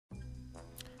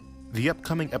The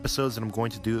upcoming episodes that I'm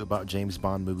going to do about James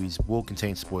Bond movies will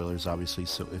contain spoilers, obviously,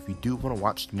 so if you do want to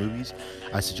watch the movies,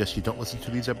 I suggest you don't listen to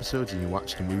these episodes and you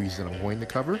watch the movies that I'm going to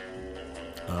cover.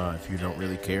 If you don't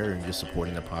really care and you're just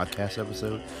supporting the podcast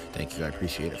episode, thank you, I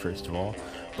appreciate it, first of all.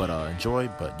 But enjoy,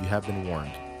 but you have been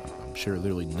warned. I'm sure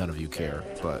literally none of you care,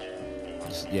 but I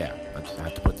just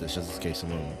have to put this just in case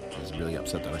someone is really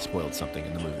upset that I spoiled something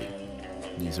in the movie.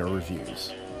 These are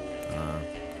reviews.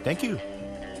 Thank you.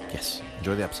 Yes,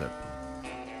 enjoy the episode.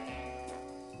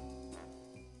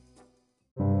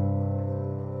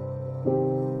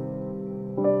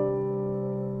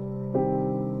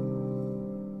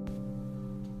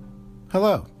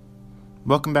 Hello.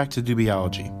 Welcome back to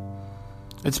Dubiology.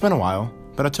 It's been a while,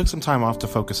 but I took some time off to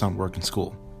focus on work and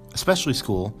school. Especially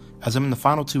school, as I'm in the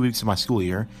final 2 weeks of my school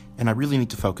year, and I really need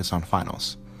to focus on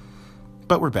finals.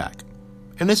 But we're back.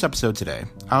 In this episode today,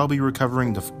 I'll be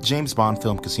recovering the James Bond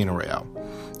film Casino Royale.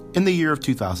 In the year of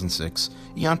 2006,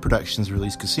 Eon Productions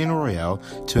released Casino Royale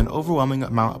to an overwhelming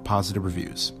amount of positive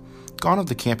reviews. Gone are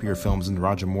the campier films in the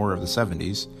Roger Moore of the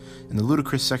 70s, and the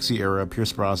ludicrous sexy era of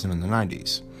Pierce Brosnan in the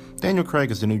 90s. Daniel Craig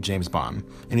is the new James Bond,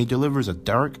 and he delivers a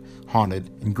dark, haunted,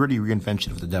 and gritty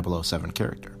reinvention of the 007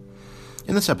 character.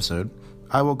 In this episode,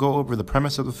 I will go over the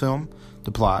premise of the film,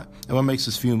 the plot, and what makes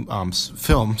this film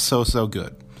so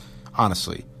good.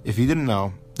 Honestly, if you didn't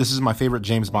know, this is my favorite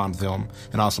James Bond film,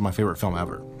 and also my favorite film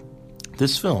ever.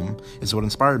 This film is what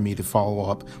inspired me to follow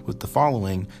up with the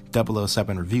following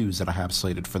 007 reviews that I have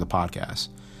slated for the podcast.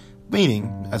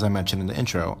 Meaning, as I mentioned in the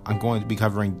intro, I'm going to be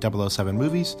covering 007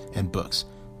 movies and books.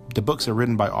 The books are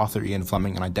written by author Ian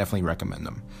Fleming, and I definitely recommend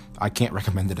them. I can't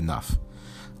recommend it enough.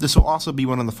 This will also be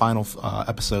one of the final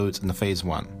episodes in the Phase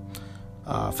 1.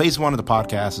 Phase 1 of the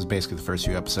podcast is basically the first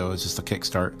few episodes, just a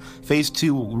kickstart. Phase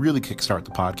 2 will really kickstart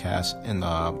the podcast and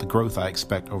the growth I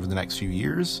expect over the next few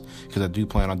years, because I do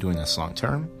plan on doing this long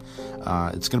term.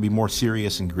 It's going to be more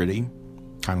serious and gritty,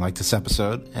 kind of like this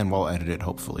episode, and well edited,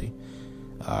 hopefully.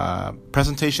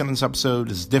 Presentation on this episode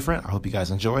is different. I hope you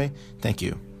guys enjoy. Thank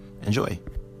you. Enjoy.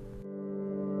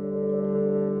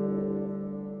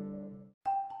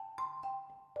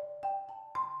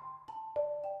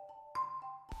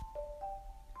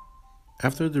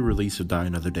 After the release of Die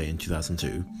Another Day in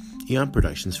 2002, Eon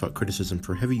Productions felt criticism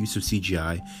for heavy use of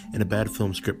CGI and a bad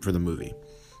film script for the movie.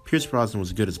 Pierce Brosnan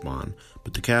was good as Bond,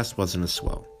 but the cast wasn't as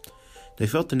swell. They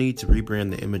felt the need to rebrand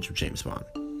the image of James Bond,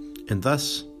 and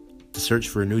thus, the search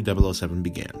for a new 007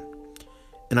 began.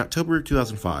 In October of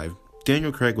 2005,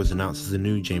 Daniel Craig was announced as the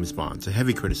new James Bond to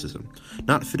heavy criticism,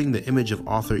 not fitting the image of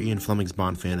author Ian Fleming's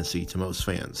Bond fantasy to most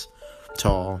fans.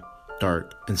 Tall,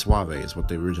 dark, and suave is what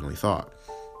they originally thought.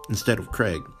 Instead of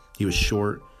Craig, he was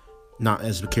short, not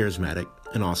as charismatic,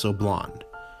 and also blonde.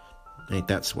 Ain't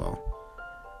that swell.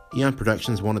 Eon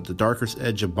Productions wanted the darker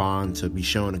edge of Bond to be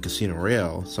shown in Casino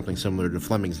Royale, something similar to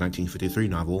Fleming's 1953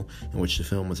 novel in which the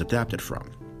film was adapted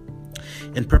from.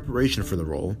 In preparation for the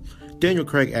role, Daniel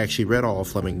Craig actually read all of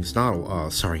Fleming's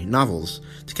novels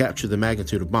to capture the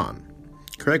magnitude of Bond.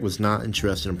 Craig was not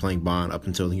interested in playing Bond up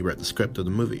until he read the script of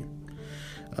the movie.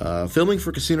 Filming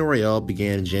for Casino Royale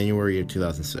began in January of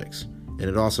 2006, and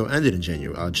it also ended in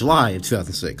July of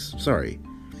 2006.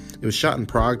 It was shot in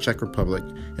Prague, Czech Republic,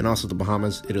 and also the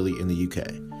Bahamas, Italy, and the UK.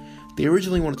 They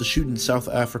originally wanted to shoot in South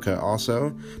Africa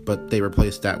also, but they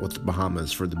replaced that with the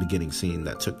Bahamas for the beginning scene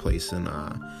that took place in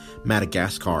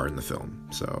Madagascar in the film.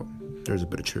 So there's a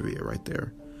bit of trivia right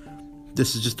there.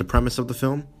 This is just the premise of the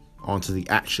film. On to the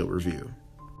actual review.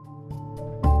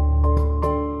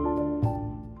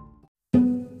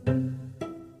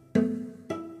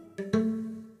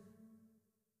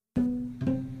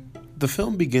 The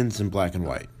film begins in black and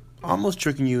white, almost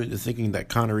tricking you into thinking that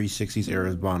Connery's 60s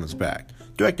era Bond is back,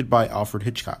 directed by Alfred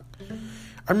Hitchcock.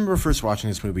 I remember first watching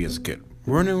this movie as a kid,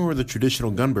 wondering where the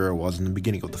traditional gun barrel was in the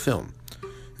beginning of the film.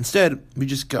 Instead, we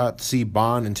just got to see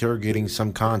Bond interrogating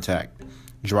some contact,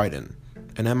 Dryden,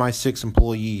 an MI6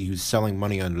 employee who's selling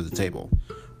money under the table,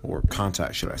 or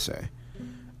contact should I say.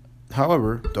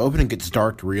 However, the opening gets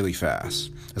dark really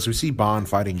fast, as we see Bond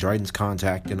fighting Dryden's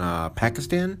contact in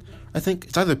Pakistan. I think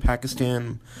it's either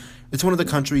Pakistan. It's one of the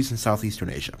countries in southeastern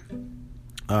Asia.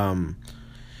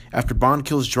 After Bond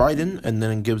kills Dryden and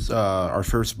then gives our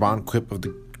first Bond quip of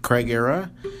the Craig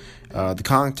era, the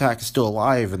contact is still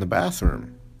alive in the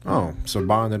bathroom. Oh, so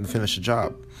Bond didn't finish the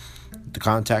job. The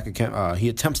contact he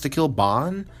attempts to kill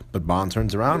Bond, but Bond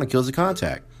turns around and kills the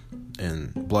contact,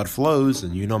 and blood flows,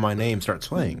 and You Know My Name starts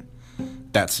playing.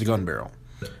 That's the gun barrel.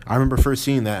 I remember first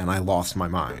seeing that and I lost my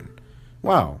mind.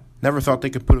 Wow, never thought they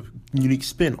could put a unique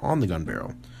spin on the gun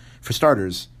barrel. For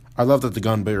starters, I love that the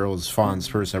gun barrel is Fonz's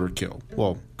first ever kill.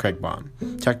 Well, Craig Bond.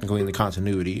 Technically, in the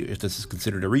continuity, if this is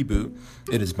considered a reboot,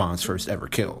 it is Bond's first ever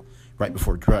kill, right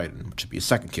before Dryden, which would be a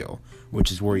second kill, which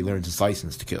is where he learns his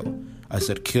license to kill. I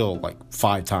said kill like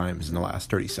 5 times in the last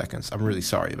 30 seconds. I'm really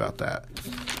sorry about that.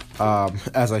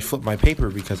 As I flip my paper,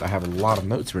 because I have a lot of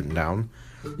notes written down,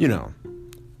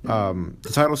 the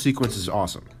title sequence is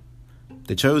awesome.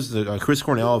 They chose the Chris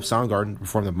Cornell of Soundgarden to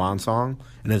perform the Bond song,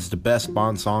 and it's the best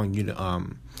Bond song.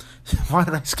 Why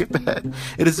did I skip ahead?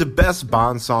 It is the best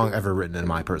Bond song ever written, in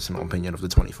my personal opinion, of the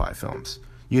 25 films.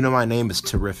 You Know My Name is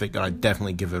terrific, and I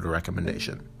definitely give it a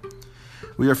recommendation.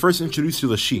 We are first introduced to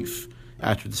Le Chiffre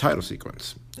after the title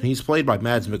sequence. He's played by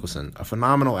Mads Mikkelsen, a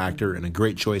phenomenal actor and a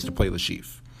great choice to play Le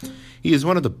Chiffre. He is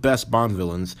one of the best Bond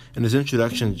villains, and his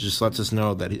introduction just lets us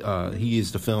know that he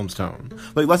is the film's tone.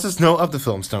 Lets us know of the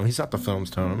film's tone. He's not the film's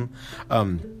tone.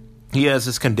 He has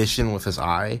this condition with his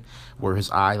eye, where his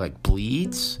eye,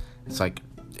 bleeds. It's,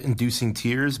 inducing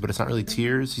tears, but it's not really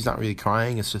tears. He's not really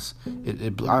crying. It's just,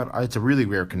 it's a really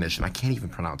rare condition. I can't even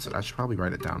pronounce it. I should probably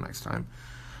write it down next time.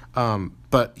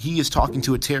 But he is talking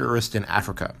to a terrorist in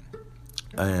Africa.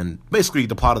 And basically,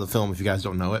 the plot of the film, if you guys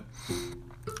don't know it,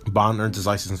 Bond earns his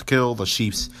license to kill. The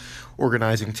Chief's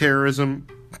organizing terrorism.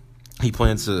 He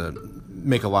plans to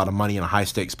make a lot of money in a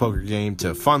high-stakes poker game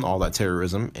to fund all that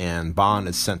terrorism, and Bond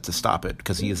is sent to stop it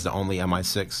because he is the only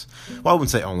MI6. Well, I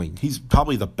wouldn't say only. He's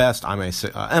probably the best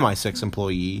MI6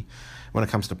 employee when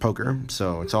it comes to poker,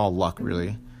 so it's all luck,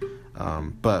 really.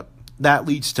 But that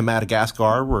leads to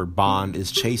Madagascar, where Bond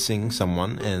is chasing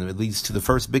someone, and it leads to the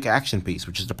first big action piece,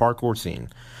 which is the parkour scene.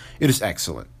 It is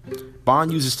excellent.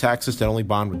 Bond uses tactics that only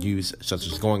Bond would use, such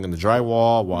as going in the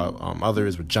drywall, while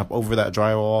others would jump over that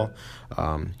drywall.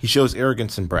 He shows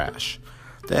arrogance and brash.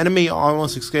 The enemy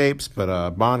almost escapes,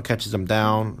 but Bond catches him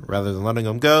down. Rather than letting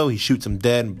him go, he shoots him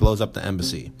dead and blows up the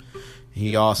embassy.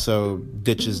 He also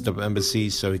ditches the embassy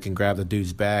so he can grab the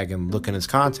dude's bag and look in his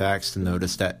contacts to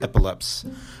notice that Epilepus,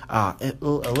 I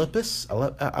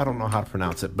don't know how to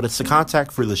pronounce it, but it's the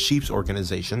contact for the Chief's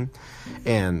organization,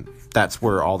 and that's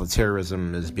where all the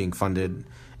terrorism is being funded,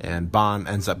 and Bond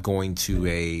ends up going to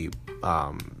a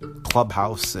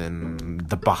clubhouse in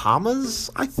the Bahamas,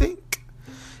 I think,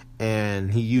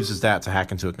 and he uses that to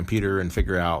hack into a computer and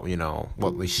figure out,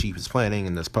 what the Chief is planning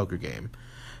in this poker game.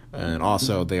 And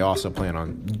also, they also plan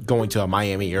on going to a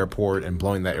Miami airport and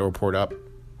blowing that airport up,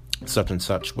 such and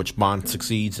such, which Bond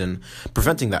succeeds in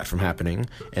preventing that from happening,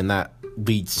 and that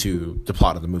leads to the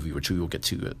plot of the movie, which we will get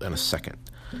to in a second.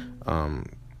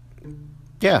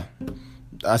 Yeah,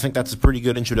 I think that's a pretty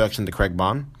good introduction to Craig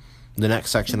Bond. The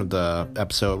next section of the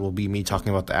episode will be me talking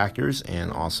about the actors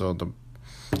and also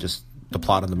the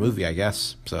plot of the movie, I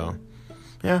guess. So,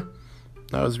 yeah,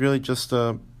 that was really just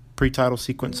a pre-title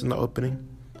sequence in the opening.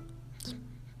 That's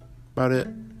about it.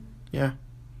 Yeah,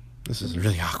 this is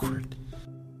really awkward.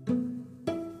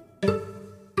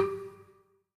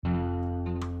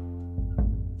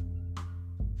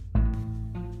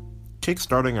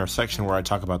 Kickstarting our section where I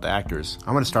talk about the actors,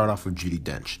 I'm going to start off with Judi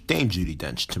Dench. Dame Judi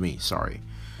Dench, to me, sorry.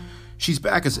 She's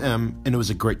back as M, and it was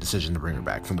a great decision to bring her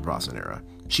back from the Brosnan era.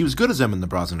 She was good as M in the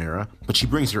Brosnan era, but she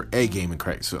brings her A game in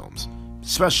Craig's films,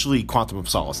 especially Quantum of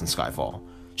Solace and Skyfall.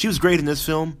 She was great in this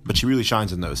film, but she really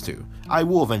shines in those two. I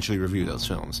will eventually review those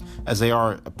films, as they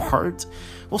are a part.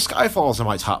 Well, Skyfall is in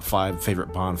my top 5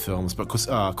 favorite Bond films, but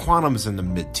Quantum is in the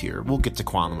mid-tier. We'll get to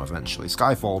Quantum eventually.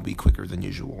 Skyfall will be quicker than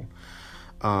usual.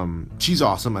 She's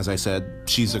awesome, as I said.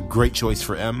 She's a great choice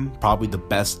for M, probably the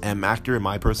best M actor in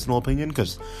my personal opinion,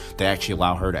 because they actually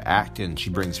allow her to act, and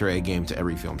she brings her A game to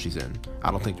every film she's in.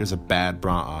 I don't think there's a bad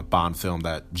Bond film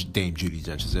that Dame Judi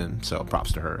Dench is in, so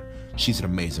props to her. She's an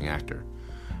amazing actor.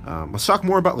 Let's talk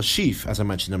more about Le Chiffre, as I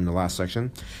mentioned him in the last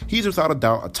section. He's without a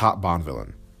doubt a top Bond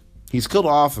villain. He's killed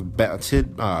off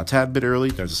a tad bit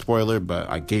early. There's a spoiler, but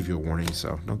I gave you a warning,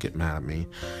 so don't get mad at me.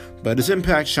 But his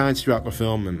impact shines throughout the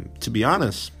film, and to be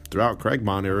honest, throughout Craig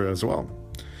Bond era as well.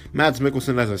 Mads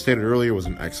Mikkelsen, as I stated earlier, was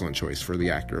an excellent choice for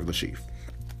the actor of Le Chiffre.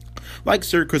 Like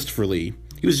Sir Christopher Lee,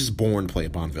 he was just born to play a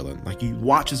Bond villain. You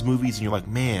watch his movies and you're like,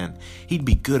 man, he'd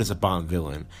be good as a Bond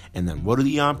villain. And then what do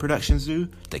the Eon Productions do?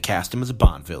 They cast him as a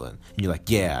Bond villain. And you're like,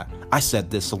 yeah, I said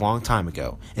this a long time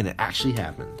ago, and it actually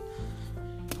happened.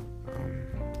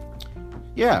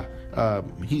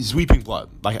 He's weeping blood,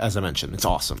 as I mentioned. It's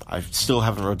awesome. I still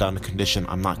haven't wrote down the condition.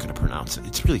 I'm not going to pronounce it.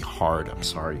 It's really hard. I'm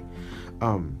sorry.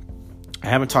 I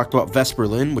haven't talked about Vesper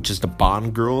Lynd, which is the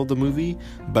Bond girl of the movie,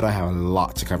 but I have a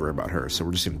lot to cover about her, so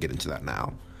we're just going to get into that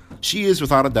now. She is,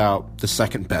 without a doubt, the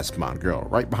second best Bond girl,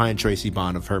 right behind Tracy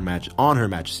Bond of on Her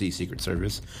Majesty's Secret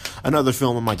Service. Another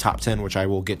film in my top 10, which I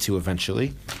will get to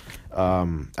eventually,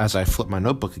 as I flip my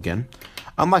notebook again.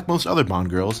 Unlike most other Bond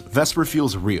girls, Vesper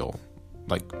feels real.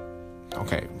 Like,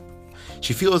 okay,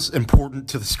 she feels important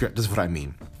to the script, is what I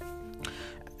mean.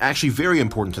 Actually very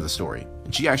important to the story.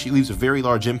 And she actually leaves a very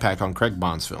large impact on Craig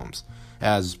Bond's films.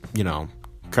 As,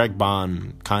 Craig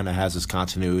Bond kind of has this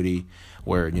continuity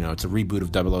where, it's a reboot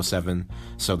of 007,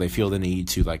 so they feel the need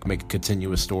to, make a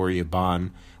continuous story of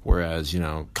Bond, whereas,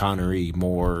 Connery,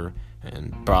 Moore,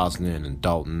 and Brosnan, and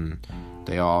Dalton,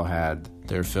 they all had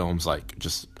their films,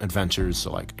 just adventures,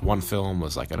 so, one film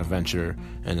was, an adventure,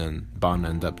 and then Bond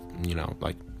ended up,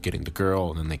 getting the girl,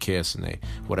 and then they kiss, and they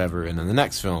whatever, and then the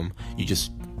next film, you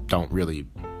just don't really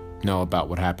know about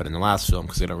what happened in the last film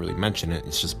because they don't really mention it.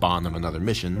 It's just Bond on another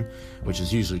mission, which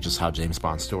is usually just how James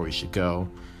Bond stories should go.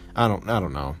 I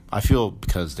don't know. I feel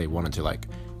because they wanted to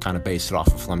kind of base it off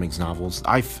of Fleming's novels.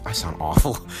 I sound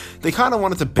awful. They kind of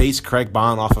wanted to base Craig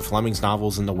Bond off of Fleming's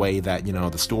novels in the way that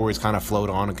the stories kind of flowed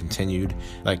on and continued.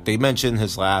 They mentioned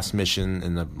his last mission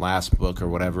in the last book or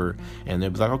whatever, and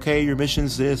they'd be like, okay, your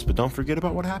mission's this, but don't forget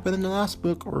about what happened in the last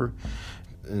book, or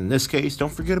in this case,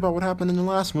 don't forget about what happened in the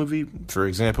last movie. For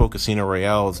example, Casino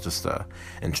Royale is just an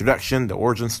introduction, the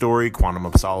origin story. Quantum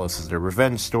of Solace is their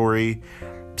revenge story.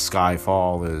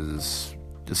 Skyfall is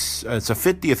it's a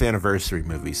 50th anniversary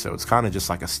movie, so it's kind of just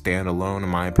like a standalone, in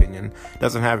my opinion. It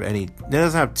doesn't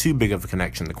have too big of a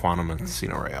connection to Quantum and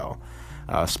Casino Royale.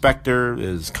 Spectre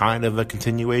is kind of a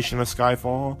continuation of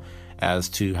Skyfall, as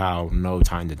to how No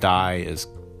Time to Die is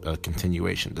a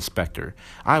continuation to Spectre.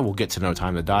 I will get to No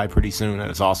Time to Die pretty soon.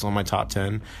 That is also in my top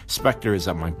 10. Spectre is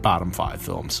at my bottom 5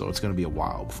 films, so it's going to be a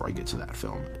while before I get to that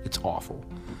film. It's awful.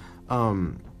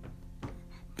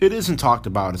 It isn't talked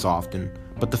about as often,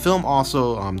 but the film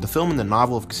and the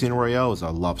novel of Casino Royale is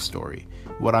a love story.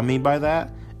 What I mean by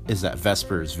that is that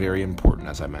Vesper is very important,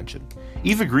 as I mentioned.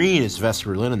 Eva Green is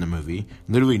Vesper Lynn in the movie.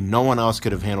 Literally no one else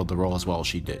could have handled the role as well as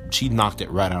she did. She knocked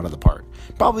it right out of the park.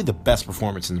 Probably the best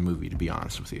performance in the movie, to be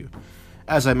honest with you.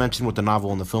 As I mentioned with the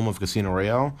novel and the film of Casino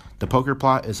Royale, the poker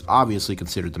plot is obviously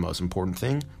considered the most important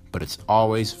thing, but it's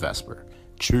always Vesper.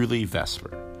 Truly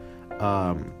Vesper.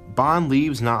 Bond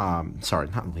leaves,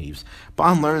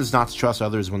 Bond learns not to trust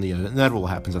others when the inevitable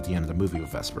happens at the end of the movie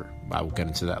with Vesper. I will get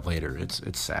into that later.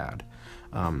 It's sad.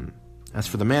 As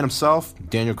for the man himself,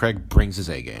 Daniel Craig brings his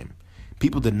A game.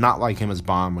 People did not like him as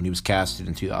Bond when he was casted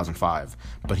in 2005,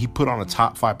 but he put on a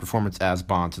top 5 performance as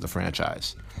Bond to the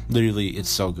franchise. Literally, it's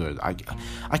so good.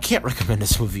 I can't recommend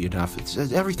this movie enough.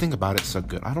 Everything about it's so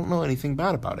good. I don't know anything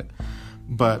bad about it.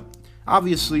 But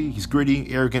obviously, he's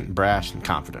gritty, arrogant, brash, and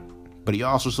confident. But he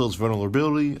also shows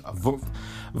vulnerability.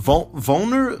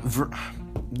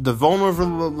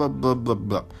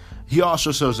 He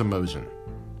also shows emotion.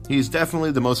 He's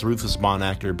definitely the most ruthless Bond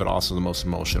actor, but also the most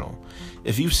emotional.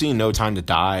 If you've seen No Time to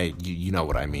Die, you know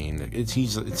what I mean.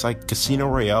 It's like Casino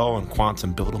Royale and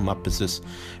Quantum build him up as this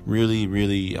really,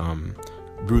 really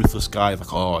ruthless guy.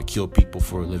 Like, oh, I kill people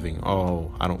for a living.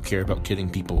 Oh, I don't care about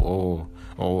killing people.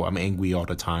 Oh, I'm angry all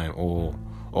the time.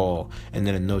 Oh, and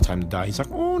then in No Time to Die, he's like,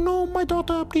 oh no, my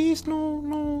daughter, please,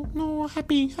 no,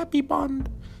 happy Bond,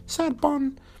 sad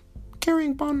Bond,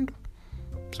 caring Bond.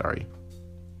 Sorry.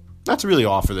 That's really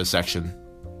all for this section.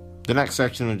 The next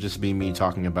section would just be me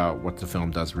talking about what the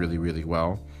film does really, really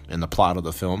well and the plot of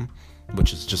the film,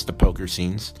 which is just the poker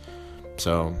scenes.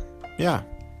 So, yeah,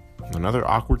 another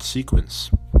awkward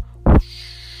sequence.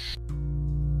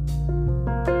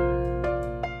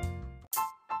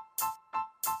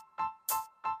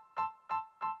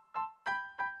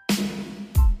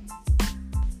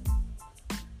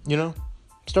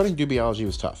 Starting Dubiology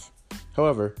was tough.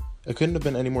 However, it couldn't have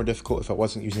been any more difficult if I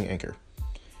wasn't using Anchor.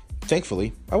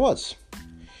 Thankfully, I was.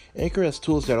 Anchor has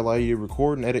tools that allow you to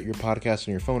record and edit your podcast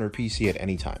on your phone or PC at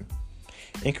any time.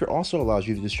 Anchor also allows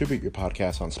you to distribute your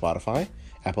podcast on Spotify,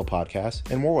 Apple Podcasts,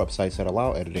 and more websites that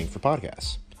allow editing for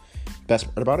podcasts.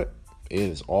 Best part about it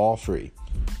is all free.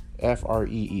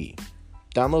 Free.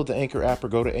 Download the Anchor app or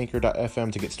go to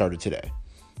anchor.fm to get started today.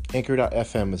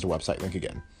 Anchor.fm is the website link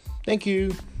again. Thank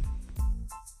you.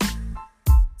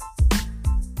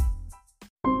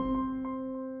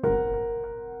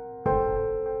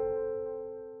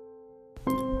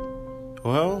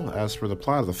 Well, as for the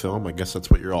plot of the film, I guess that's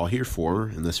what you're all here for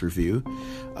in this review.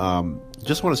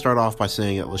 Just want to start off by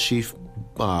saying that Lashif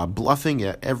bluffing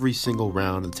at every single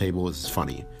round of the table is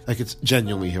funny. It's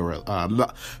genuinely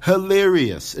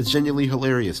hilarious. It's genuinely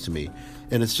hilarious to me.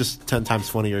 And it's just 10 times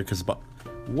funnier because...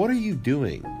 What are you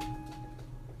doing?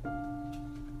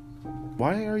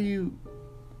 Why are you...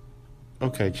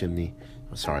 Okay, Chimney.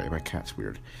 Sorry, my cat's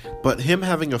weird. But him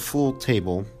having a full set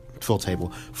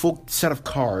of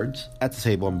cards at the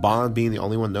table, and Bond being the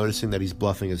only one noticing that he's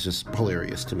bluffing is just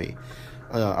hilarious to me.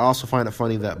 I also find it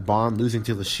funny that Bond losing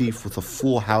to the Chief with a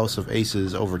full house of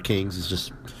aces over kings is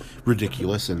just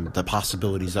ridiculous, and the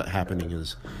possibilities that happening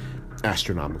is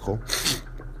astronomical.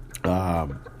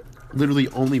 Literally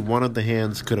only one of the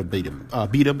hands could have beat him,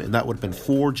 and that would have been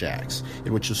 4 jacks,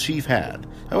 in which the Chief had.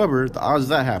 However, the odds of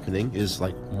that happening is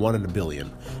like 1 in a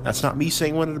billion. That's not me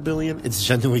saying 1 in a billion, it's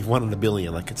genuinely 1 in a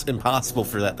billion. Like, it's impossible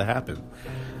for that to happen.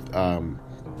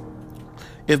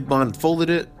 If Bond folded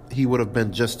it, he would have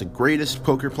been just the greatest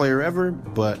poker player ever,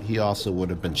 but he also would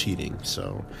have been cheating.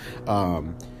 So,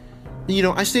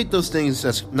 I state those things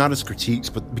as not as critiques,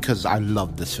 but because I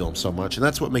love this film so much, and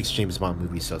that's what makes James Bond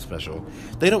movies so special.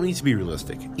 They don't need to be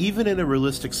realistic. Even in a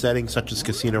realistic setting such as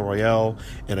Casino Royale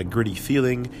and a gritty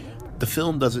feeling, the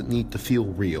film doesn't need to feel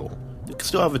real. It can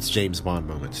still have its James Bond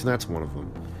moments, and that's one of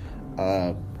them.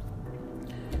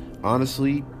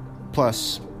 Honestly,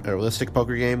 plus, a realistic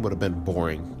poker game would have been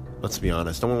boring. Let's be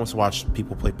honest. No one wants to watch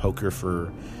people play poker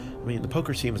for... the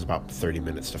poker scene is about 30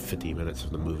 minutes to 50 minutes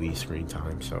of the movie screen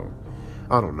time, so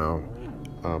I don't know.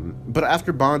 But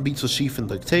after Bond beats the Chief in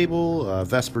the table,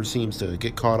 Vesper seems to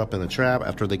get caught up in a trap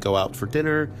after they go out for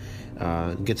dinner,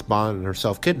 and gets Bond and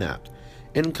herself kidnapped.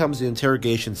 In comes the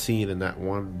interrogation scene in that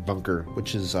one bunker,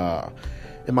 which is,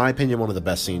 in my opinion, one of the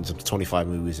best scenes of the 25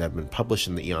 movies that have been published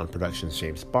in the Eon Productions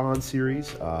James Bond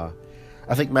series.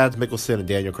 I think Mads Mikkelsen and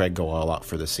Daniel Craig go all out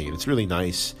for this scene. It's really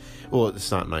nice. Well,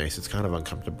 it's not nice. It's kind of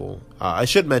uncomfortable. I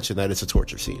should mention that it's a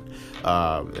torture scene.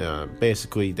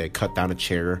 Basically, they cut down a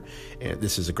chair, and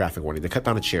this is a graphic warning. They cut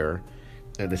down a chair,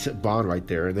 and they sit Bond right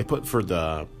there, and they put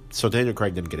so Daniel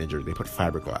Craig didn't get injured. They put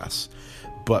fiberglass.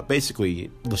 But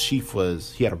basically, the Chief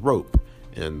he had a rope,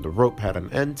 and the rope had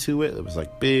an end to it. It was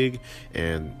like big,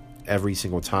 and every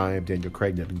single time Daniel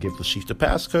Craig didn't give the Chief the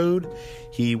passcode,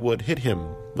 he would hit him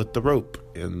with the rope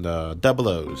in double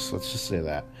O's. Let's just say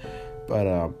that.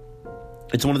 But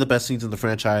it's one of the best scenes in the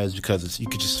franchise because you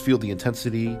could just feel the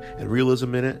intensity and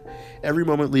realism in it. Every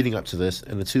moment leading up to this,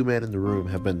 and the two men in the room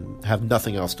have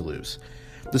nothing else to lose.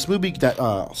 This movie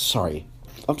sorry,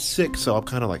 I'm sick, so I'm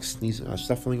kind of like sneezing,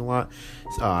 sniffling a lot.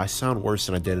 I sound worse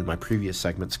than I did in my previous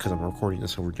segments because I'm recording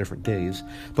this over different days.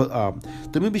 But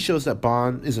the movie shows that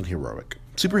Bond isn't heroic.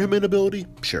 Superhuman ability?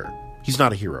 Sure. He's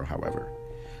not a hero, however.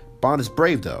 Bond is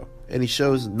brave, though, and he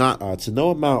shows to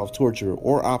no amount of torture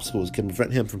or obstacles can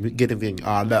prevent him from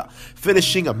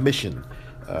finishing a mission.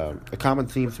 A common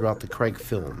theme throughout the Craig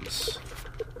films.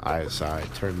 As I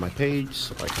turn my page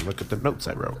so I can look at the notes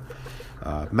I wrote.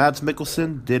 Mads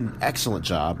Mikkelsen did an excellent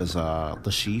job as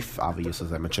the Chief, obvious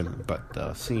as I mentioned, but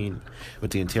the scene with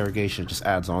the interrogation just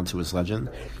adds on to his legend.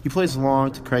 He plays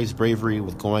along to Craig's bravery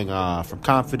with going from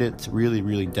confident to really,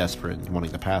 really desperate and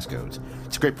wanting the passcodes.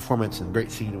 It's a great performance and a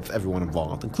great scene with everyone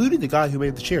involved, including the guy who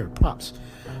made the chair. Props.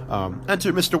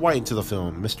 Enter Mr. White into the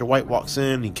film. Mr. White walks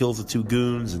in, he kills the 2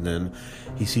 goons, and then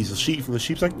he sees the Chief, and the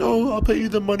Chief's like, "No, I'll pay you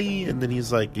the money." And then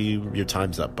he's like, your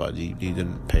time's up, bud. You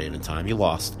didn't pay it in time. You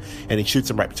lost. And he shoots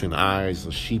him right between the eyes.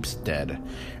 The Chief's dead.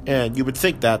 And you would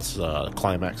think that's the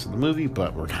climax of the movie,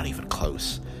 but we're not even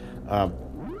close.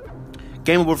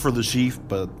 Game over for the Chief,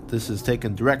 but this is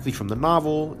taken directly from the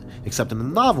novel, except in the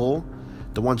novel,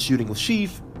 the one shooting the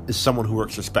Chief is someone who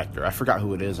works for Spectre. I forgot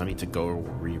who it is. I need to go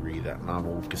reread that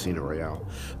novel, Casino Royale.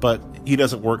 But he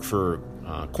doesn't work for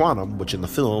Quantum, which in the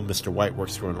film, Mr. White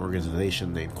works for an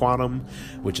organization named Quantum,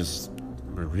 which is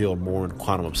revealed more in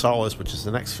Quantum of Solace, which is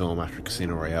the next film after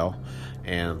Casino Royale.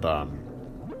 And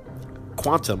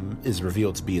Quantum is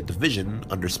revealed to be a division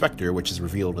under Spectre, which is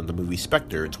revealed in the movie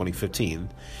Spectre in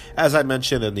 2015. As I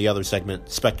mentioned in the other segment,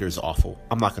 Spectre is awful.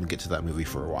 I'm not going to get to that movie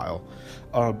for a while.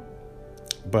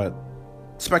 But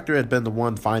Spectre had been the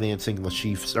one financing the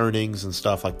Chief's earnings and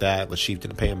stuff like that. The Chief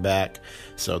didn't pay him back,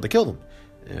 so they killed him.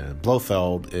 And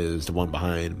Blofeld is the one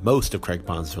behind most of Craig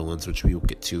Bond's villains, which we will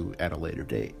get to at a later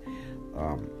date.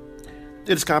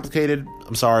 It is complicated.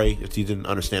 I'm sorry if you didn't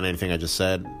understand anything I just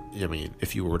said. I mean,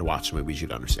 if you were to watch the movies,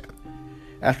 you'd understand.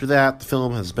 After that, the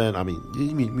film has been,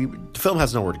 the film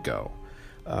has nowhere to go.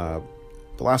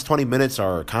 The last 20 minutes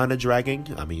are kind of dragging.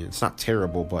 I mean, it's not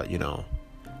terrible, but,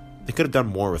 they could have done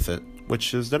more with it,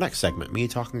 which is the next segment, me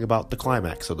talking about the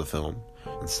climax of the film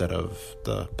instead of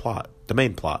the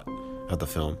main plot of the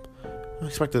film. I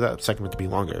expected that segment to be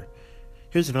longer.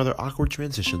 Here's another awkward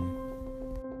transition.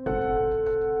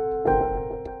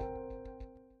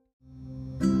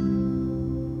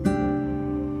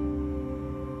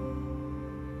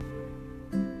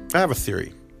 I have a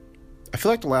theory. I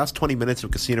feel like the last 20 minutes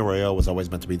of Casino Royale was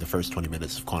always meant to be the first 20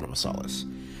 minutes of Quantum of Solace.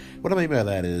 What I mean by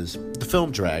that is, the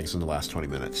film drags in the last 20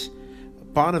 minutes.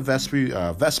 Bond and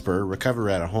Vesper recover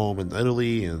at a home in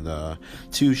Italy, and the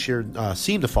two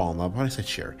seem to fall in love. Why did I say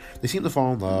share? They seem to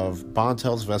fall in love. Bond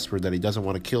tells Vesper that he doesn't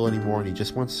want to kill anymore, and he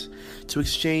just wants to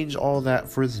exchange all that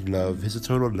for his love, his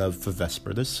eternal love for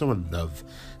Vesper. They're so in love.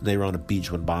 And they were on a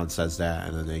beach when Bond says that,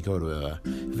 and then they go to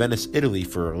Venice, Italy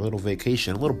for a little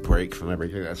vacation, a little break from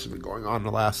everything that's been going on in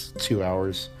the last 2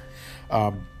 hours.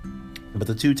 But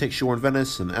the two take shore in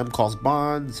Venice, and M calls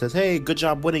Bond and says, hey, good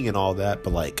job winning and all that,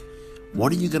 but like,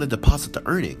 when are you going to deposit the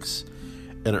earnings?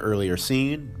 In an earlier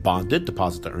scene, Bond did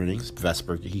deposit the earnings.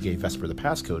 He gave Vesper the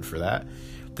passcode for that.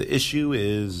 The issue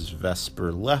is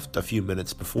Vesper left a few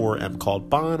minutes before M called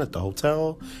Bond at the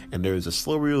hotel, and there's a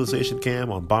slow realization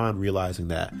cam on Bond realizing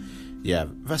that, yeah,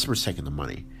 Vesper's taking the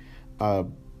money.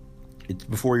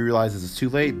 Before he realizes it's too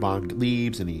late, Bond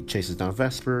leaves and he chases down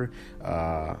Vesper.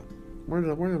 Where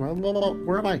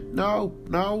am I? No.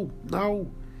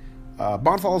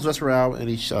 Bond follows Vesper out, and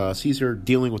he sees her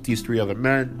dealing with these three other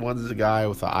men. One's a guy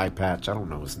with an eye patch. I don't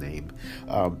know his name.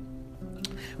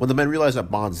 When the men realize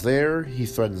that Bond's there, they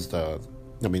threaten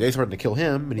to kill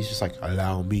him, and he's just like,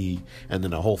 allow me. And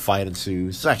then a whole fight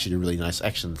ensues. It's actually a really nice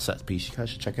action set piece. You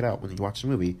guys should check it out when you watch the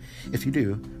movie. If you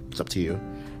do, it's up to you.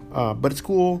 But it's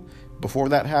cool. Before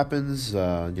that happens,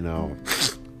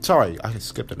 sorry, I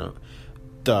skipped a note.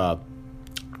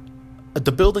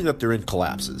 The building that they're in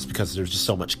collapses because there's just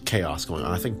so much chaos going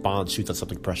on. I think Bond shoots at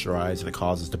something pressurized and it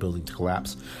causes the building to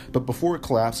collapse. But before it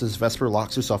collapses, Vesper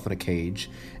locks herself in a cage,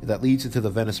 and that leads into the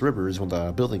Venice rivers when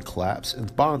the building collapses,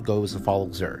 and Bond goes and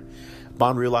follows her.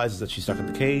 Bond realizes that she's stuck in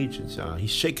the cage, and he's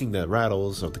shaking the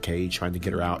rattles of the cage, trying to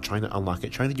get her out, trying to unlock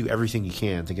it, trying to do everything he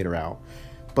can to get her out.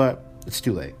 But it's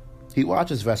too late. He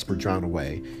watches Vesper drown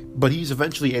away, but he's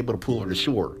eventually able to pull her to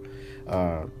shore.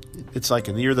 It's like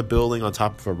near the building on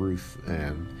top of a roof,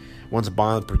 and once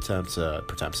Bond attempts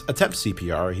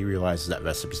CPR, he realizes that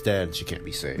Vesper's dead and she can't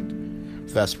be saved.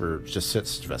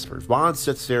 Bond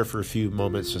sits there for a few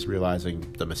moments, just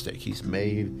realizing the mistake he's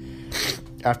made.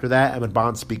 After that, M and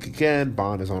Bond speak again.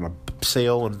 Bond is on a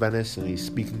sail in Venice, and he's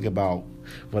speaking about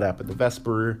what happened to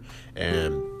Vesper,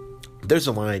 and there's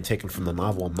a line taken from the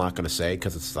novel I'm not going to say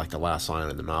because it's like the last line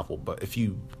in the novel, but if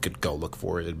you could go look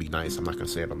for it, it'd be nice. I'm not going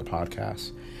to say it on the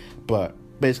podcast. But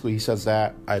basically, he says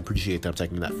that. I appreciate them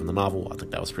taking that from the novel. I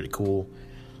think that was pretty cool.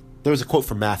 There was a quote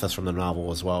from Mathis from the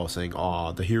novel as well saying,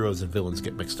 the heroes and villains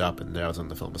get mixed up, and that was in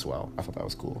the film as well. I thought that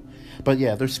was cool. But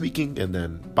yeah, they're speaking, and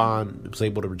then Bond was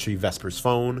able to retrieve Vesper's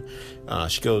phone.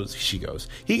 He goes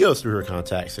through her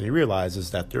contacts, and he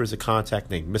realizes that there is a contact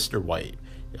named Mr. White.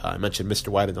 I mentioned Mr.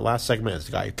 White in the last segment as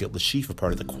the guy who killed the chief of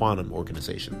part of the Quantum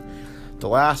organization. The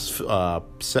last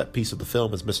set piece of the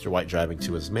film is Mr. White driving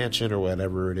to his mansion or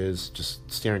whatever it is, just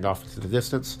staring off into the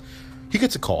distance. He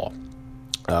gets a call,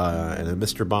 and then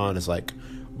Mr. Bond is like,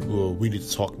 we need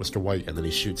to talk to Mr. White, and then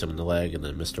he shoots him in the leg, and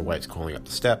then Mr. White's calling up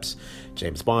the steps.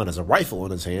 James Bond has a rifle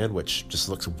in his hand, which just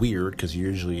looks weird because he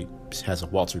usually has a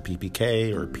Walther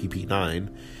PPK or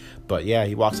PP9. But yeah,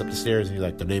 he walks up the stairs and he's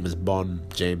like, the name is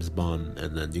Bond, James Bond,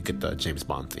 and then you get the James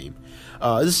Bond theme.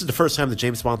 This is the first time the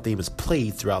James Bond theme is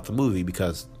played throughout the movie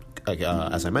because,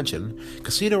 as I mentioned,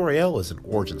 Casino Royale is an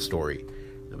origin story.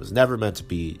 It was never meant to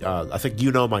be. I think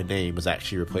You Know My Name was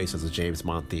actually replaced as a James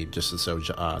Bond theme just so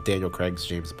Daniel Craig's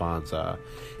James Bond's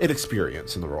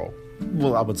inexperience in the role.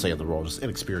 Well, I wouldn't say in the role, just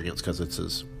inexperience because it's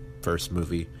his first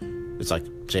movie. It's like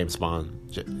James Bond.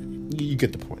 You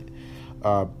get the point.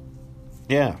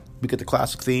 Yeah, we get the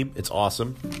classic theme. It's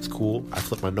awesome. It's cool. I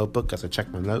flip my notebook as I check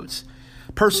my notes.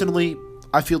 Personally,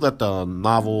 I feel that the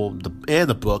novel and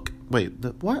the book... Why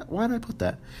did I put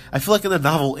that? I feel like in the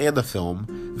novel and the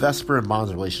film, Vesper and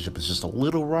Bond's relationship is just a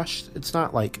little rushed. It's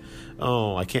not like,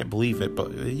 I can't believe it,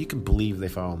 but you can believe they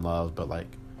fell in love, but like,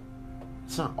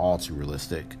 it's not all too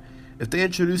realistic. If they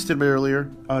introduced him earlier,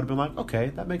 I would have been like, okay,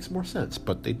 that makes more sense.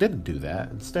 But they didn't do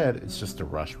that. Instead, it's just a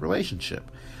rushed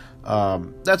relationship.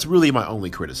 That's really my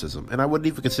only criticism, and I wouldn't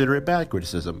even consider it bad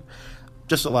criticism.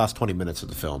 Just the last 20 minutes of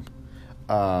the film.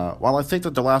 While I think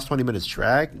that the last 20 minutes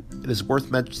drag, it is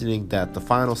worth mentioning that the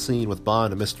final scene with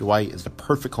Bond and Mr. White is the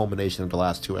perfect culmination of the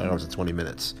last 2 hours and 20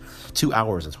 minutes. 2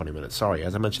 hours and 20 minutes. Sorry,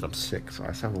 as I mentioned, I'm sick, so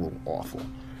I sound a little awful.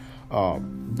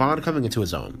 Bond coming into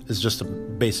his own is just the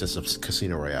basis of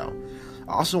Casino Royale.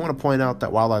 I also want to point out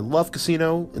that while I love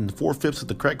Casino, in 4/5 of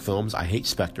the Craig films, I hate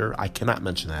Spectre. I cannot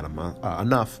mention that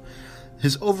enough.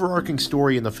 His overarching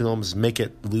story in the films make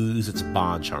it lose its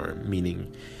Bond charm,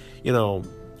 meaning,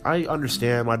 I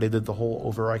understand why they did the whole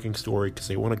overarching story because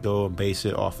they want to go and base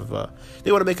it off of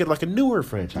they want to make it like a newer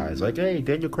franchise. Like, hey,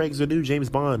 Daniel Craig's the new James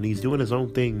Bond. And he's doing his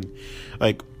own thing.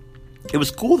 Like, it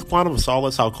was cool with Quantum of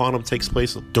Solace, how Quantum takes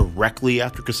place directly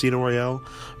after Casino Royale,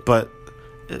 but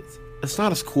it's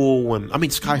not as cool when, I mean,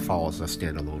 Skyfall is a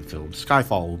standalone film.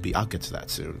 Skyfall will be, I'll get to that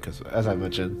soon, because as I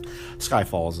mentioned,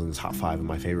 Skyfall is in the top 5 of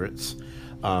my favorites.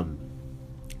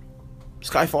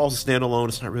 Skyfall is a standalone.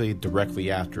 It's not really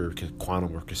directly after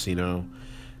Quantum or Casino.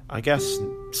 I guess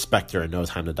Spectre and No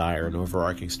Time to Die are an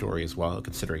overarching story as well,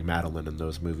 considering Madeline in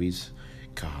those movies.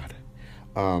 God.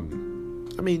 I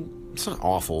mean, it's not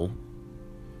awful.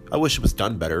 I wish it was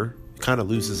done better. It kind of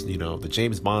loses, the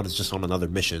James Bond is just on another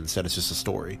mission instead it's just a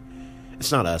story.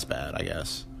 It's not as bad, I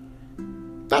guess.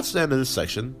 That's the end of this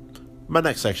section. My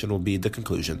next section will be the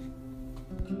conclusion.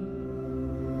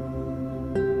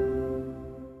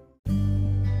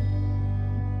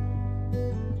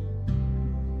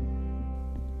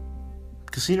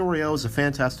 Casino Royale is a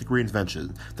fantastic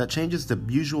reinvention that changes the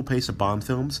usual pace of Bond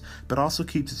films, but also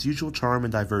keeps its usual charm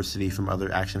and diversity from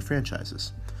other action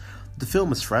franchises. The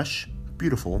film is fresh,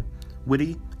 beautiful,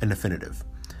 witty, and definitive.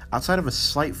 Outside of a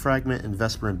slight fragment in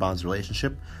Vesper and Bond's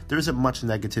relationship, there isn't much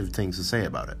negative things to say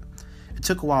about it. It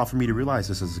took a while for me to realize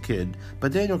this as a kid,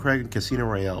 but Daniel Craig in Casino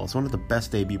Royale is one of the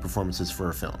best debut performances for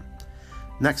a film.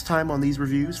 Next time on these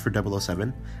reviews for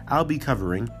 007, I'll be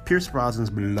covering Pierce Brosnan's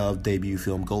beloved debut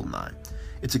film GoldenEye.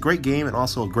 It's a great game and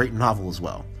also a great novel as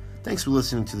well. Thanks for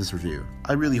listening to this review.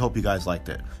 I really hope you guys liked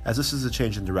it, as this is a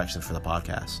change in direction for the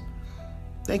podcast.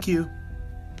 Thank you.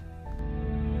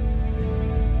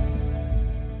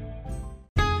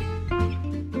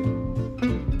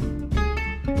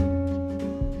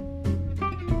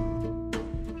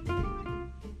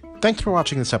 Thanks for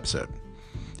watching this episode.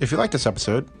 If you like this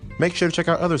episode, make sure to check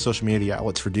out other social media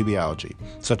outlets for Dubiology,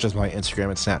 such as my Instagram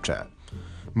and Snapchat.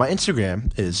 My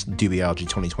Instagram is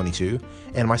Dubiology2022,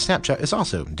 and my Snapchat is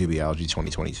also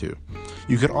Dubiology2022.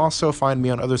 You can also find me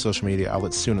on other social media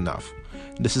outlets soon enough.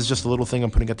 This is just a little thing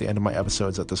I'm putting at the end of my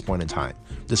episodes at this point in time.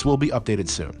 This will be updated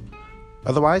soon.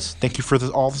 Otherwise, thank you for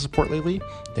all the support lately.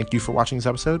 Thank you for watching this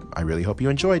episode. I really hope you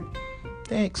enjoyed.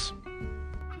 Thanks.